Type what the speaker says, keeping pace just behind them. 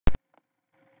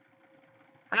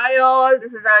Hi all,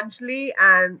 this is Anjali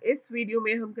and इस video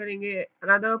में हम करेंगे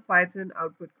another Python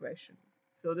output question.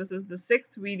 So this is the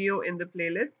sixth video in the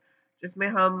playlist जिसमें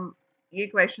हम ये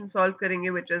question solve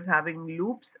करेंगे which is having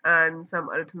loops and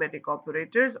some arithmetic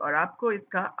operators और आपको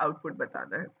इसका output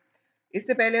बताना है.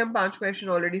 इससे पहले हम 5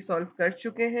 question already solve कर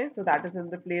चुके हैं, so that is in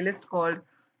the playlist called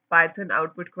Python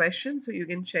output question, so you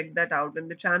can check that out in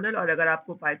the channel. और अगर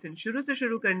आपको Python शुरू से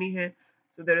शुरू करनी है,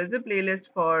 so there is a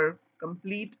playlist for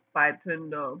complete Python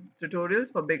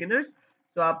tutorials for beginners.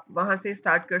 So आप वहाँ से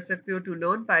start कर सकते हो to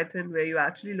learn Python where you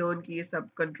actually learn कि ये सब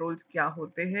controls क्या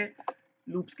होते हैं,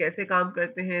 loops कैसे काम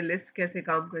करते हैं, lists कैसे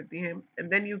काम करती हैं,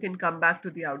 and then you can come back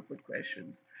to the output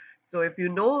questions. So if you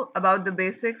know about the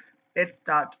basics, let's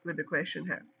start with the question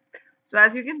here. So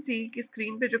as you can see कि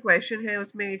screen पे जो question है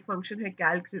उसमें एक function है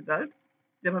calc result.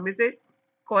 जब हम इसे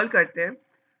call करते हैं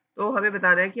तो हमें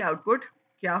बताना है कि output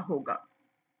क्या होगा.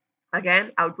 अगेन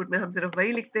आउटपुट में हम सिर्फ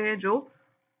वही लिखते हैं जो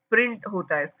प्रिंट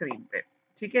होता है स्क्रीन पे.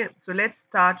 ठीक है, so let's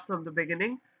start from the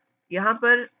beginning. यहाँ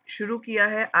पर शुरू किया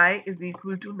है i इज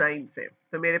इक्वल टू 9 से,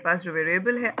 तो मेरे पास जो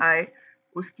वेरिएबल है i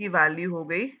उसकी वैल्यू हो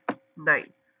गई 9.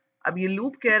 अब ये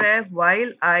लूप कह रहा है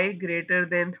while i ग्रेटर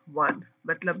देन 1,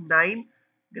 मतलब 9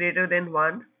 ग्रेटर देन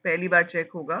 1 पहली बार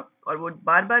चेक होगा और वो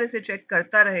बार बार इसे चेक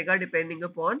करता रहेगा डिपेंडिंग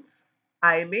अपॉन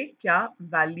i में क्या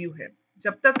वैल्यू है.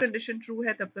 जब तक कंडीशन ट्रू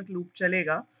है तब तक लूप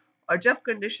चलेगा और जब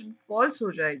कंडीशन फॉल्स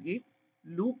हो जाएगी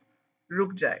लूप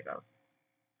रुक जाएगा.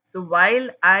 So while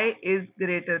I is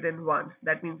greater than 1,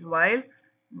 that means while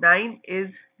 9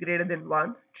 is greater than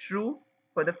 1, true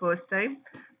for the first time.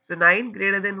 So 9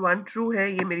 greater than 1 true है,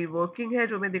 ये मेरी वर्किंग है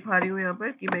जो मैं दिखा रही हूँ यहाँ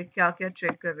पर कि मैं क्या क्या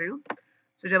चेक कर रही हूँ.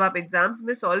 So जब आप एग्जाम्स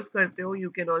में सॉल्व करते हो,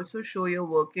 you can also show your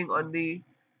working on the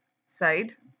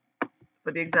side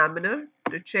for the examiner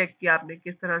to check कि आपने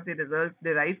किस तरह से रिजल्ट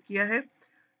डिराइव किया है.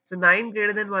 So 9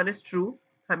 greater than 1 is true.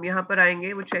 हम यहाँ पर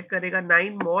आएंगे, वो चेक करेगा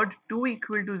 9 mod 2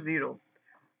 equal to 0.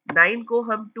 9 को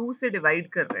हम 2 से डिवाइड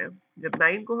कर रहे हैं. जब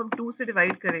 9 को हम 2 से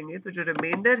डिवाइड करेंगे तो जो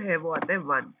रिमाइंडर है वो आता है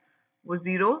 1, वो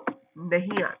 0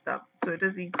 नहीं आता. So it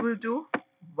is equal to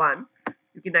 1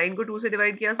 क्योंकि 9 को 2 से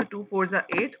डिवाइड किया तो 2 4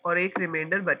 8 और एक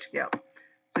रिमाइंडर बच गया.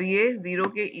 तो ये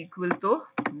 0 के इक्वल तो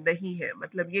नहीं है,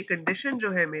 मतलब ये कंडीशन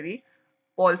जो है मेरी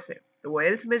फॉल्स है. तो वो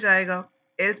एल्स में जाएगा.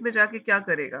 एल्स में जाके क्या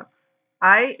करेगा,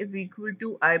 i is equal to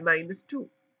i minus 2.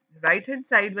 Right hand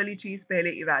side वाली चीज पहले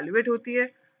इवेल्युएट होती है,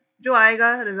 जो आएगा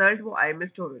रिजल्ट वो i में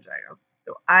स्टोर हो जाएगा.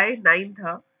 तो i 9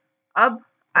 था, अब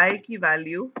i की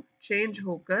वैल्यू चेंज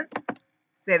होकर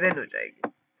 7 हो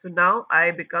जाएगी. So now i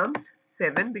becomes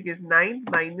 7 because 9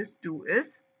 minus 2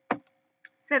 is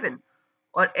 7.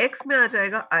 और x में आ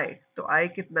जाएगा i, तो i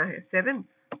कितना है 7,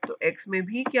 तो x में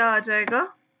भी क्या आ जाएगा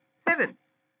 7.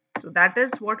 So that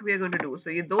is what we are going to do.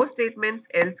 So ये दो statements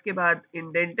else के बाद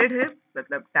indented है,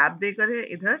 मतलब टैब देकर है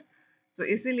इधर. So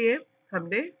इसीलिए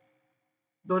हमने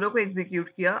दोनों को एग्जीक्यूट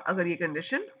किया अगर ये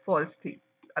कंडीशन फॉल्स थी.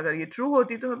 अगर ये ट्रू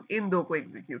होती तो हम इन दो को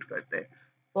एग्जीक्यूट करते.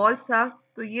 फॉल्स था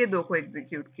तो ये दो को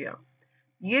एग्जीक्यूट किया.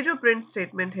 ये जो प्रिंट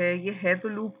स्टेटमेंट है ये है तो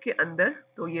लूप के अंदर,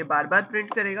 तो ये बार बार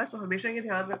प्रिंट करेगा. सो हमेशा ये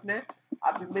ध्यान रखना है.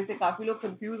 आप इनमें से काफी लोग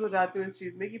कंफ्यूज हो जाते हो इस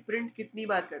चीज में कि प्रिंट कितनी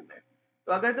बार करना है.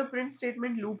 तो अगर तो प्रिंट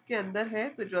स्टेटमेंट लूप के अंदर है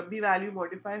तो जब भी वैल्यू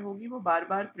मॉडिफाई होगी वो बार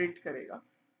बार प्रिंट करेगा.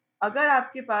 अगर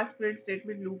आपके पास प्रिंट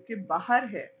स्टेटमेंट लूप के बाहर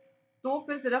है तो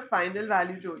फिर सिर्फ फाइनल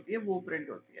वैल्यू जो होती है वो प्रिंट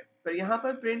होती है. पर यहाँ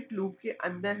पर प्रिंट लूप के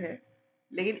अंदर है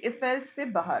लेकिन इफ एल्स से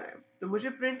बाहर है, तो मुझे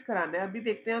प्रिंट कराना है. अभी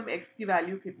देखते हैं हम x की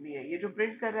वैल्यू कितनी है. ये जो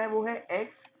प्रिंट कर रहा है वो है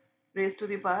x raised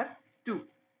to the power 2.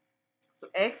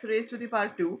 So x raised to the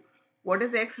power 2, what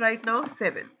is x right now?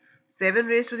 7.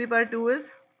 7 raised to the power 2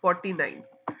 is 49.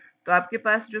 तो आपके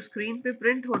पास जो स्क्रीन पे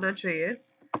प्रिंट होना चाहिए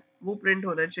वो प्रिंट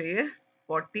होना चाहिए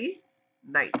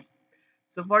 49.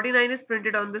 So 49 is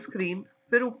printed on the screen.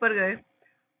 फिर ऊपर गए,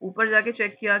 ऊपर जाके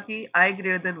चेक किया कि i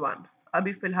greater than 1.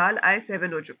 अभी फिलहाल i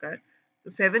 7 हो चुका है,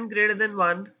 तो 7 greater than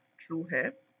 1 ट्रू है.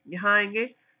 यहाँ आएंगे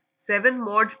 7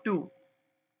 mod 2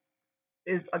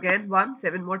 is again 1.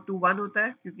 7 mod 2 1 होता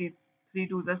है क्योंकि 3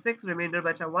 2 6, रिमाइंडर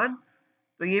बचा 1.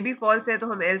 तो ये भी फॉल्स है तो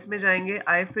हम एल्स में जाएंगे.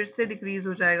 i फिर से डिक्रीज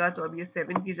हो जाएगा तो अब ये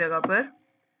 7 की जगह पर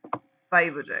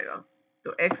 5 हो जाएगा.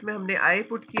 तो x में हमने i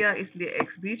पुट किया इसलिए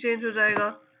x भी चेंज हो जाएगा.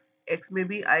 x में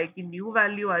भी i की न्यू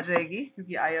वैल्यू आ जाएगी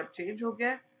क्योंकि i अब चेंज हो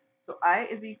गया. सो i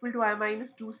is equal to i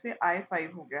minus 2 से i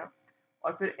 5 हो गया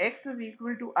और फिर x is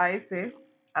equal to i से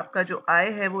आपका जो i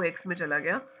है वो x में चला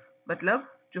गया, मतलब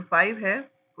जो 5 है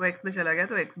वो x में चला गया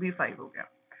तो x भी 5 हो गया.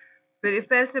 फिर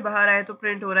इफ एल्स से बाहर आए तो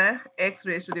प्रिंट हो रहा है x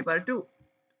raise to the power 2.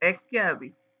 x क्या है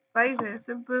अभी 5 है,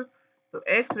 सिंपल. तो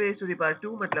x raise to the power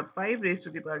 2 मतलब 5 raise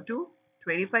to the power 2,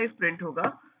 25 print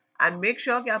होगा. एंड मेक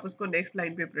श्योर कि आप उसको नेक्स्ट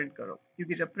लाइन पे प्रिंट करो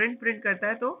क्योंकि जब प्रिंट करता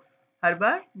है तो हर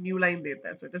बार न्यू लाइन देता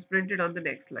है. So it is printed on the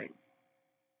next line.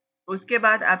 उसके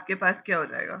बाद आपके पास क्या हो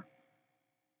जाएगा,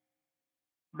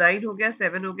 9 हो गया,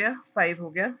 7 हो गया, 5 हो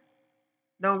गया.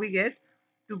 Now we get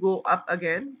to go up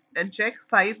again and check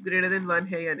 5 greater than 1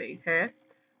 है या नहीं है.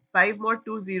 5 mod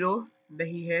 2 0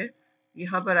 नहीं है,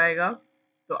 यहाँ पर आएगा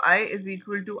तो i is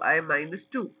equal to i minus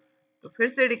 2, तो फिर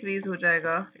से डिक्रीज हो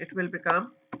जाएगा, इट विल बिकम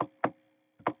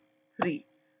 3.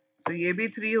 सो ये भी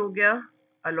 3 हो गया,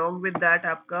 अलोंग विद दैट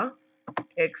आपका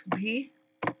x भी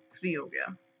 3 हो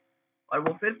गया, और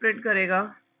वो फिर प्रिंट करेगा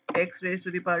x raised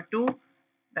to the power 2,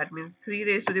 that means 3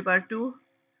 raised to the power 2,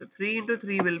 so 3 into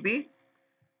 3 will be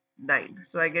 9.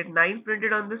 So I get 9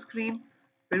 printed on the screen.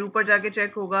 फिर ऊपर जाके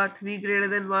चेक होगा 3 greater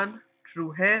than 1 ट्रू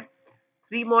है,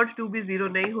 3 mod 2 भी 0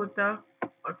 नहीं होता,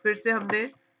 और फिर से हमने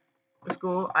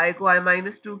उसको i को i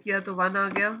माइनस 2 किया तो 1 आ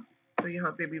गया, तो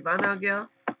यहाँ पे भी 1 आ गया,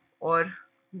 और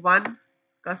 1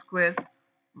 का स्क्वायर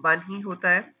 1 ही होता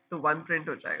है, तो 1 प्रिंट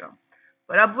हो जाएगा.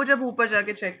 पर अब वो जब ऊपर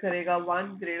जाके चेक करेगा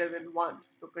 1 ग्रेटर देन 1,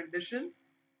 तो कंडीशन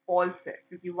फॉल्स है,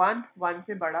 क्योंकि 1 1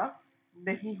 से बड़ा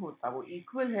नहीं होता, वो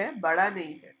इक्वल है, बड़ा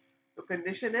नहीं है. तो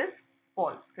condition is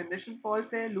false, condition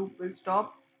false है, loop will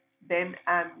stop then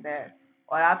and there,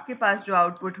 और आपके पास जो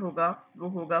आउटपुट होगा वो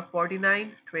होगा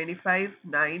 49 25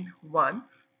 9 1,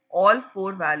 all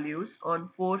 4 values on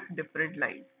 4 different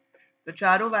lines. तो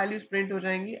चारों वैल्यूज प्रिंट हो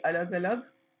जाएंगी अलग अलग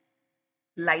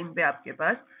लाइन पे आपके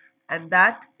पास, and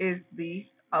that is the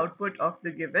output of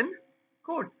the given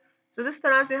code. सो इस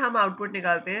तरह से हम आउटपुट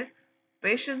निकालते हैं.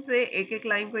 पेशेंस से एक एक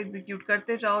लाइन को एग्जीक्यूट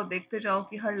करते जाओ, देखते जाओ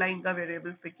कि हर लाइन का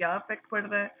वेरिएबल्स पे क्या इफेक्ट पड़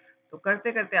रहा है, तो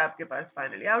करते करते आपके पास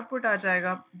फाइनली आउटपुट आ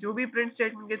जाएगा. जो भी प्रिंट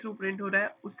स्टेटमेंट के थ्रू प्रिंट हो रहा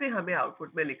है उसे हमें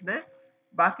आउटपुट में लिखना है,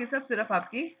 बाकी सब सिर्फ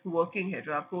आपकी वर्किंग है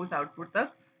जो आपको उस आउटपुट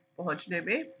तक पहुंचने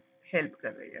में हेल्प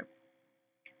कर रही है.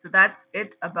 So that's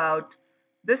it about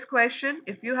this question.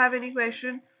 If you have any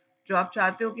question जो आप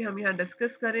चाहते हो कि हम यहाँ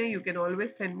discuss करें, you can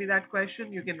always send me that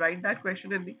question. You can write that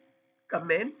question in the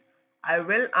comments. I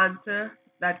will answer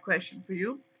that question for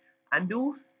you. And do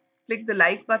click the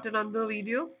like button on the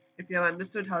video if you have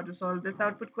understood how to solve this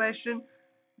output question.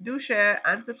 Do share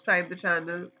and subscribe the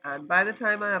channel. And by the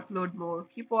time I upload more,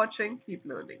 keep watching, keep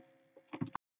learning.